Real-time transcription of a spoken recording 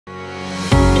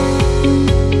Hi,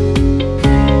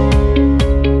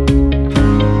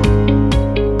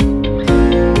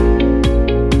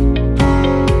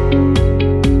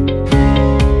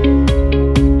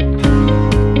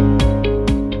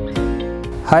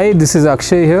 this is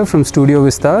Akshay here from Studio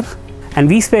Vistar, and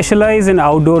we specialize in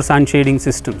outdoor sun shading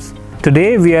systems.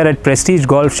 Today we are at Prestige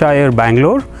Golfshire,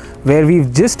 Bangalore, where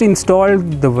we've just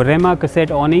installed the Warema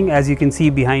Cassette awning, as you can see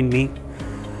behind me.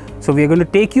 So we are going to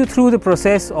take you through the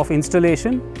process of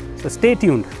installation, so stay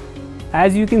tuned.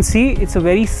 As you can see, it's a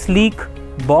very sleek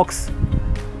box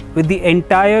with the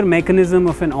entire mechanism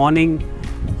of an awning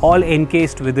all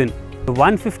encased within. The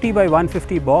 150 by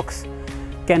 150 box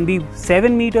can be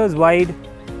 7 meters wide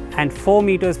and 4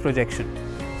 meters projection.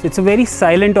 So it's a very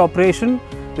silent operation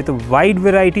with a wide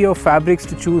variety of fabrics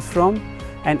to choose from,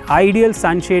 an ideal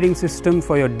sun shading system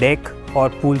for your deck or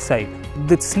poolside.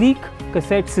 The sleek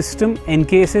cassette system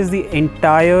encases the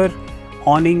entire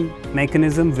awning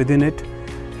mechanism within it,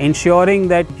 ensuring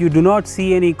that you do not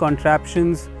see any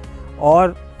contraptions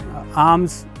or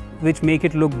arms which make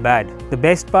it look bad. The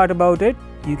best part about it,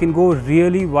 you can go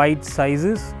really wide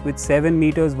sizes with 7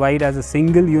 meters wide as a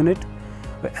single unit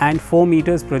and 4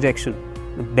 meters projection,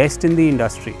 the best in the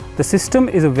industry. The system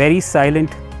is a very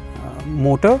silent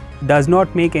motor, does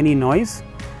not make any noise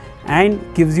and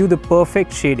gives you the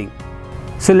perfect shading.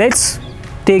 So let's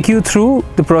take you through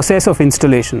the process of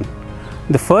installation.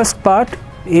 The first part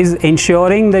is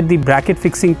ensuring that the bracket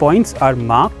fixing points are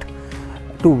marked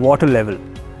to water level.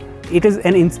 It is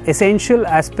an essential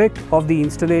aspect of the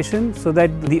installation so that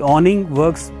the awning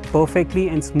works perfectly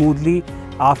and smoothly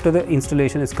after the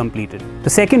installation is completed. The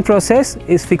second process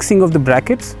is fixing of the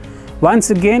brackets. Once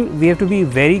again, we have to be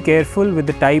very careful with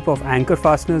the type of anchor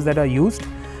fasteners that are used,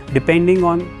 depending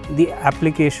on the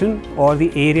application or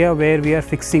the area where we are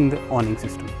fixing the awning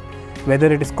system,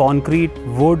 whether it is concrete,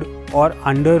 wood or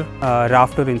under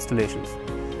rafter installations.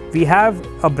 We have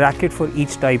a bracket for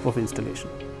each type of installation.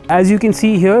 As you can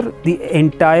see here, the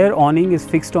entire awning is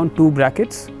fixed on 2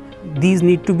 brackets. These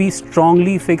need to be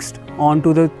strongly fixed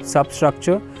onto the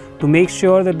substructure to make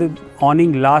sure that the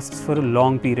awning lasts for a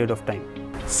long period of time.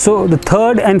 So the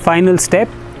third and final step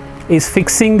is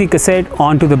fixing the cassette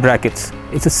onto the brackets.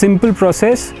 It's a simple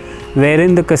process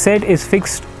wherein the cassette is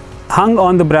fixed, hung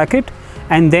on the bracket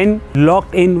and then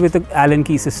locked in with an Allen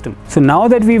key system. So now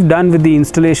that we've done with the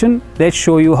installation, let's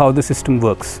show you how the system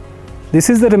works. This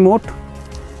is the remote,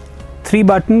 3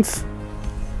 buttons,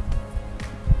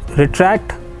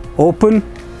 retract, open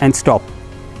and stop.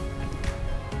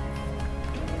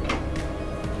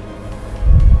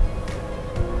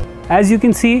 As you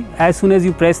can see, as soon as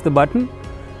you press the button,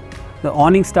 the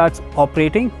awning starts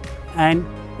operating and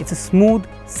it's a smooth,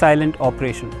 silent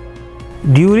operation.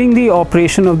 During the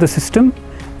operation of the system,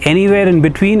 anywhere in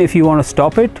between, if you want to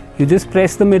stop it, you just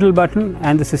press the middle button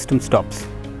and the system stops.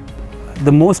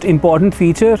 The most important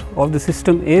feature of the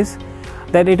system is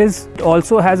that it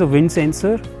also has a wind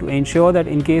sensor to ensure that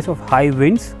in case of high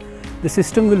winds, the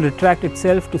system will retract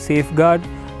itself to safeguard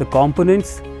the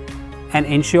components and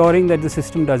ensuring that the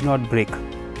system does not break.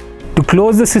 To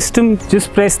close the system,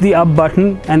 just press the up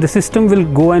button and the system will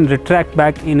go and retract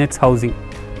back in its housing.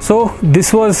 So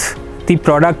this was the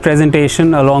product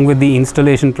presentation along with the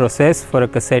installation process for a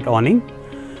cassette awning.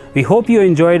 We hope you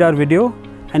enjoyed our video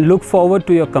and look forward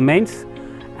to your comments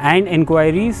and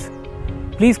inquiries.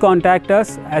 Please contact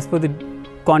us as per the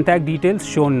contact details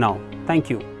shown now. Thank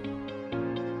you.